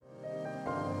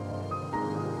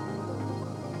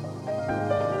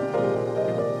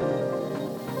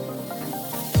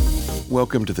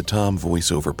Welcome to the Tom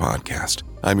VoiceOver Podcast.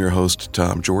 I'm your host,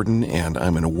 Tom Jordan, and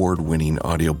I'm an award-winning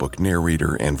audiobook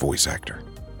narrator and voice actor.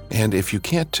 And if you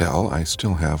can't tell, I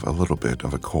still have a little bit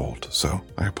of a cold, so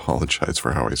I apologize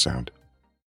for how I sound.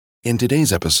 In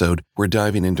today's episode, we're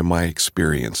diving into my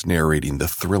experience narrating the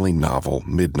thrilling novel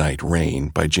Midnight Rain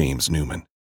by James Newman.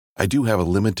 I do have a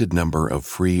limited number of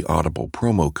free Audible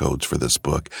promo codes for this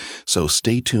book, so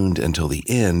stay tuned until the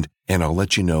end, and I'll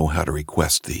let you know how to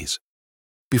request these.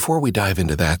 Before we dive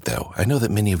into that, though, I know that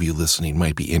many of you listening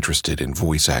might be interested in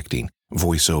voice acting,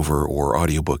 voiceover, or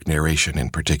audiobook narration in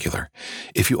particular.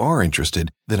 If you are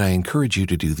interested, then I encourage you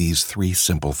to do these 3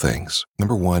 simple things.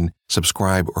 Number 1,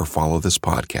 subscribe or follow this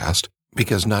podcast,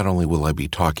 because not only will I be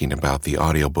talking about the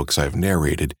audiobooks I've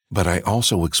narrated, but I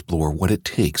also explore what it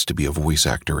takes to be a voice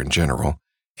actor in general.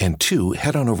 And 2,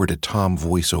 head on over to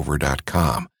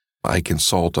tomvoiceover.com. I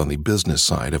consult on the business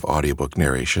side of audiobook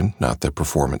narration, not the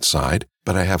performance side,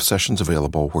 but I have sessions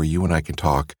available where you and I can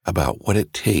talk about what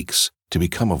it takes to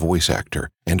become a voice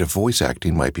actor and if voice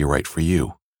acting might be right for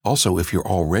you. Also, if you're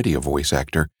already a voice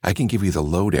actor, I can give you the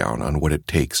lowdown on what it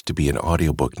takes to be an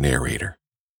audiobook narrator.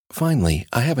 Finally,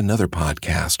 I have another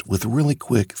podcast with really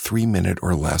quick 3-minute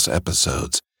or less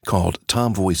episodes called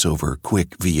Tom VoiceOver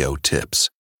Quick VO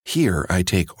Tips. Here, I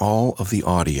take all of the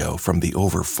audio from the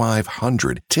over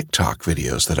 500 TikTok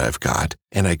videos that I've got,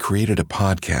 and I created a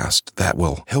podcast that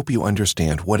will help you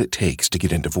understand what it takes to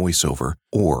get into voiceover,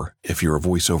 or, if you're a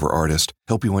voiceover artist,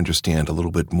 help you understand a little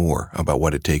bit more about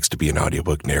what it takes to be an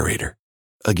audiobook narrator.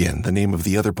 Again, the name of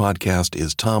the other podcast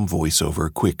is Tom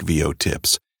VoiceOver Quick VO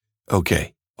Tips.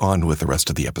 Okay, on with the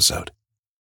rest of the episode.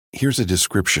 Here's a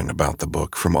description about the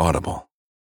book from Audible.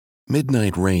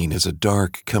 Midnight Rain is a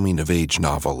dark coming-of-age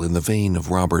novel in the vein of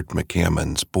Robert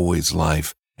McCammon's Boy's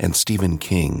Life and Stephen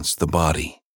King's The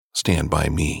Body, Stand By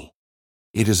Me.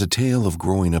 It is a tale of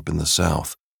growing up in the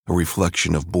South, a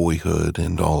reflection of boyhood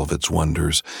and all of its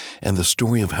wonders, and the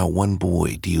story of how one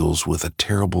boy deals with a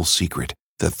terrible secret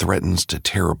that threatens to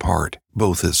tear apart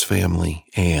both his family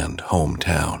and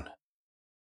hometown.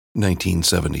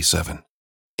 1977.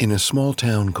 In a small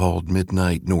town called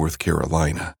Midnight, North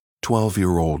Carolina,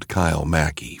 12-year-old Kyle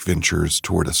Mackey ventures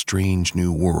toward a strange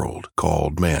new world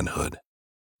called manhood.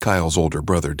 Kyle's older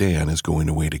brother Dan is going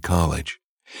away to college.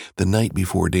 The night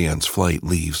before Dan's flight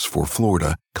leaves for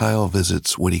Florida, Kyle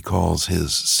visits what he calls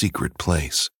his secret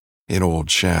place, an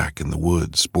old shack in the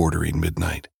woods bordering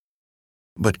Midnight.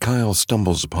 But Kyle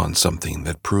stumbles upon something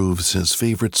that proves his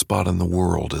favorite spot in the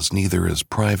world is neither as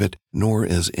private nor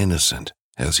as innocent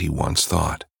as he once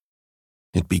thought.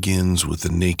 It begins with the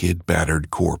naked, battered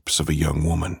corpse of a young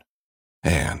woman,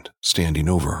 and, standing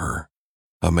over her,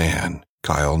 a man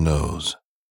Kyle knows.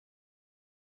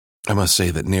 I must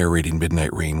say that narrating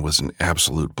Midnight Rain was an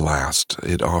absolute blast.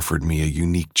 It offered me a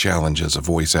unique challenge as a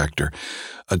voice actor,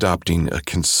 adopting a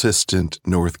consistent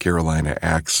North Carolina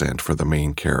accent for the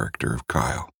main character of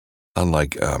Kyle.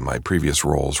 Unlike my previous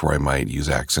roles where I might use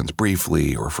accents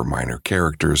briefly or for minor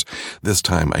characters, this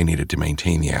time I needed to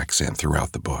maintain the accent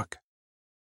throughout the book.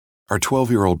 Our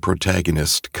 12-year-old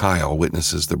protagonist, Kyle,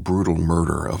 witnesses the brutal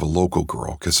murder of a local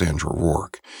girl, Cassandra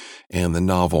Rourke, and the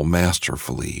novel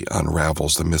masterfully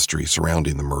unravels the mystery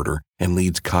surrounding the murder and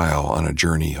leads Kyle on a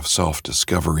journey of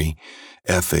self-discovery,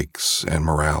 ethics, and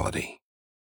morality.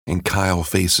 And Kyle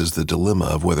faces the dilemma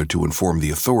of whether to inform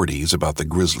the authorities about the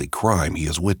grisly crime he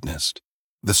has witnessed.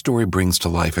 The story brings to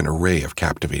life an array of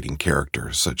captivating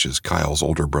characters, such as Kyle's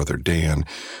older brother Dan,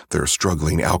 their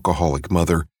struggling alcoholic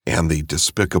mother, and the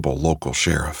despicable local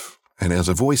sheriff. And as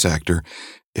a voice actor,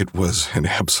 it was an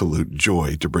absolute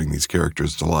joy to bring these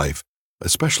characters to life,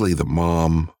 especially the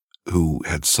mom who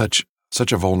had such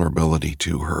a vulnerability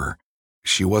to her.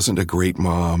 She wasn't a great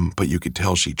mom, but you could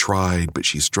tell she tried, but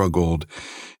she struggled.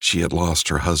 She had lost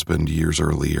her husband years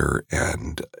earlier,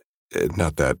 and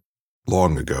not that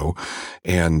long ago,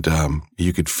 and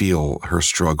you could feel her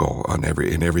struggle in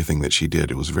everything that she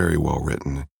did. It was very well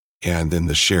written. And then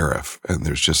the sheriff, and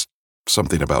there's just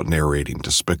something about narrating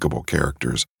despicable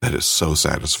characters that is so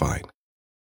satisfying.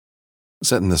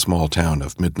 Set in the small town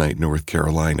of Midnight, North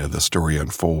Carolina, the story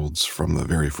unfolds from the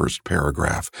very first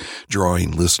paragraph,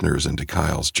 drawing listeners into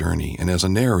Kyle's journey. And as a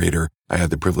narrator, I had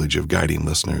the privilege of guiding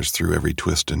listeners through every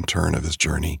twist and turn of his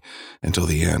journey until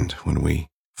the end, when we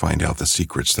find out the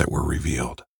secrets that were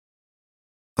revealed.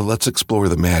 Let's explore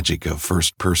the magic of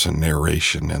first-person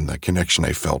narration and the connection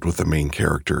I felt with the main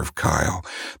character of Kyle.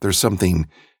 There's something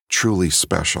truly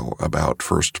special about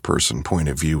first-person point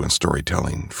of view and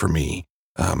storytelling for me.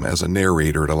 As a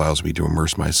narrator, it allows me to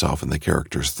immerse myself in the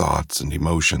character's thoughts and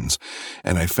emotions,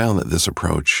 and I found that this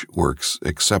approach works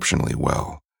exceptionally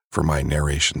well for my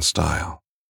narration style.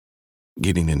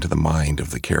 getting into the mind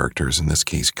of the characters, in this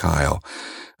case, Kyle,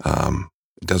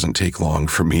 doesn't take long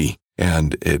for me,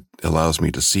 and it allows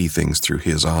me to see things through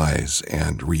his eyes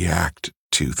and react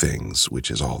to things, which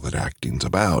is all that acting's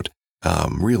about,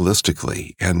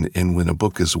 realistically. And when a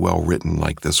book is well written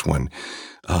like this one,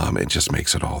 it just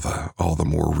makes it all the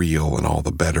more real and all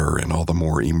the better and all the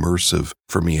more immersive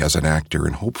for me as an actor,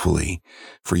 and hopefully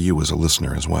for you as a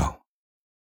listener as well.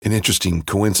 An interesting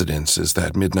coincidence is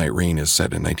that Midnight Rain is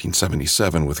set in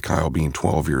 1977, with Kyle being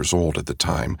 12 years old at the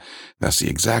time. That's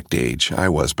the exact age I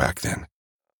was back then.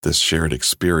 This shared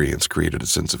experience created a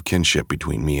sense of kinship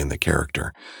between me and the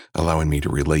character, allowing me to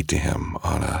relate to him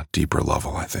on a deeper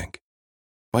level, I think.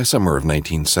 My summer of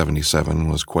 1977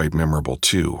 was quite memorable,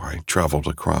 too. I traveled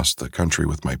across the country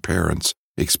with my parents,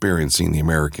 experiencing the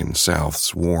American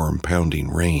South's warm, pounding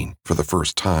rain for the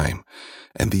first time,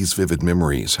 and these vivid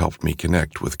memories helped me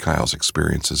connect with Kyle's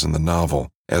experiences in the novel,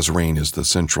 as rain is the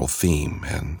central theme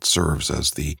and serves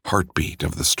as the heartbeat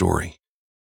of the story.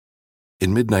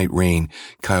 In Midnight Rain,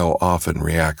 Kyle often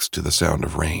reacts to the sound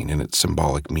of rain and its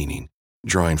symbolic meaning.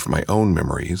 Drawing from my own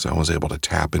memories, I was able to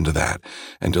tap into that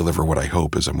and deliver what I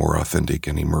hope is a more authentic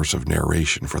and immersive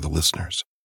narration for the listeners.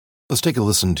 Let's take a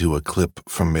listen to a clip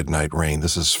from Midnight Rain.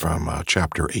 This is from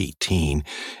Chapter 18,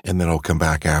 and then I'll come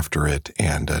back after it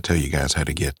and tell you guys how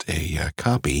to get a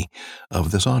copy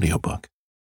of this audiobook.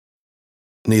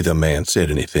 Neither man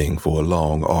said anything for a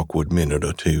long, awkward minute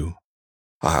or two.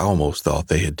 I almost thought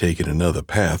they had taken another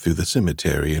path through the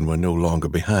cemetery and were no longer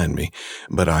behind me,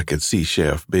 but I could see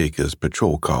Sheriff Baker's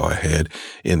patrol car ahead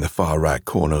in the far right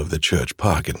corner of the church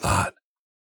parking lot.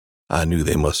 I knew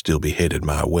they must still be headed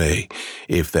my way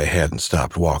if they hadn't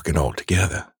stopped walking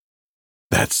altogether.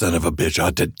 "That son of a bitch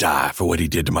ought to die for what he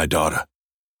did to my daughter,"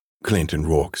 Clinton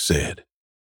Rourke said.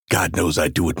 "God knows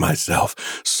I'd do it myself,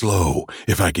 slow,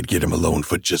 if I could get him alone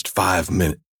for just 5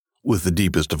 minutes. "With the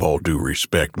deepest of all due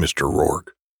respect, Mr.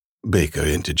 Rourke," Baker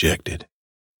interjected,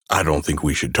 "I don't think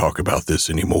we should talk about this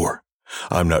anymore.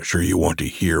 I'm not sure you want to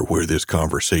hear where this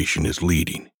conversation is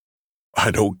leading."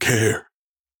 "I don't care,"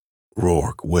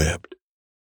 Rourke wept.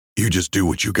 "You just do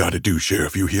what you gotta do,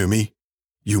 Sheriff, you hear me?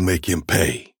 You make him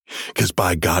pay. 'Cause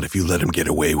by God, if you let him get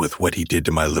away with what he did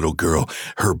to my little girl,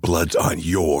 her blood's on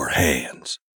your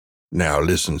hands." "Now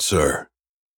listen, sir,"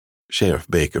 Sheriff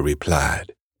Baker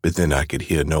replied, but then I could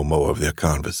hear no more of their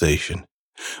conversation.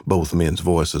 Both men's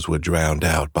voices were drowned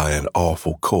out by an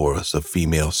awful chorus of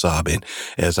female sobbing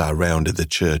as I rounded the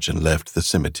church and left the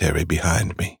cemetery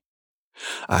behind me.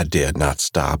 I dared not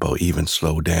stop or even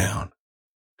slow down.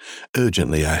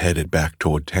 Urgently, I headed back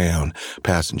toward town,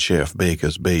 passing Sheriff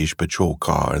Baker's beige patrol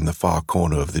car in the far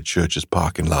corner of the church's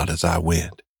parking lot as I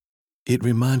went. It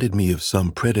reminded me of some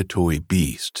predatory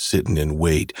beast sitting in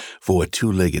wait for a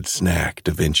two-legged snack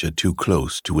to venture too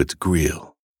close to its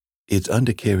grill. Its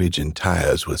undercarriage and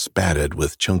tires were spattered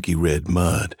with chunky red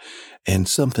mud, and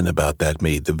something about that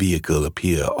made the vehicle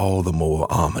appear all the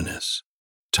more ominous.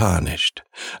 Tarnished,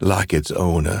 like its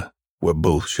owner, where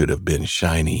both should have been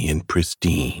shiny and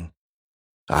pristine.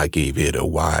 I gave it a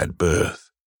wide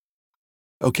berth.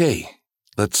 Okay,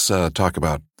 let's talk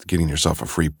about getting yourself a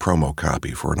free promo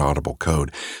copy for an Audible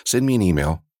code. Send me an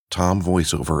email,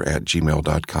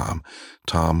 tomvoiceover@gmail.com,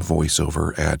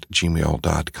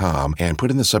 tomvoiceover@gmail.com, and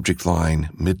put in the subject line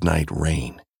Midnight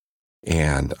Rain.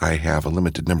 And I have a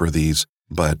limited number of these,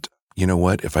 but you know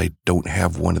what? If I don't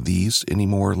have one of these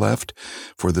anymore left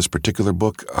for this particular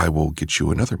book, I will get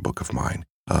you another book of mine,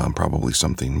 probably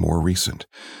something more recent.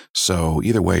 So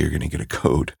either way, you're going to get a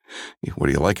code.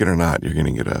 Whether you like it or not, you're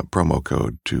going to get a promo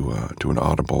code to an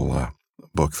Audible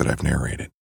book that I've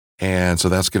narrated. And so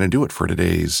that's going to do it for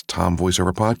today's Tom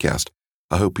Voiceover podcast.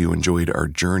 I hope you enjoyed our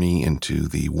journey into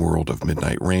the world of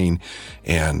Midnight Rain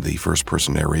and the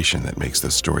first-person narration that makes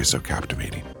this story so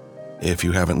captivating. If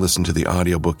you haven't listened to the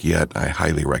audiobook yet, I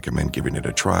highly recommend giving it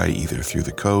a try, either through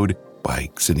the code by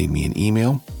sending me an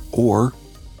email or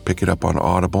pick it up on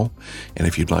Audible. And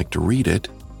if you'd like to read it,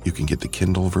 you can get the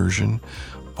Kindle version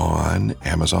on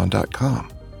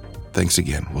Amazon.com. Thanks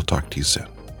again. We'll talk to you soon.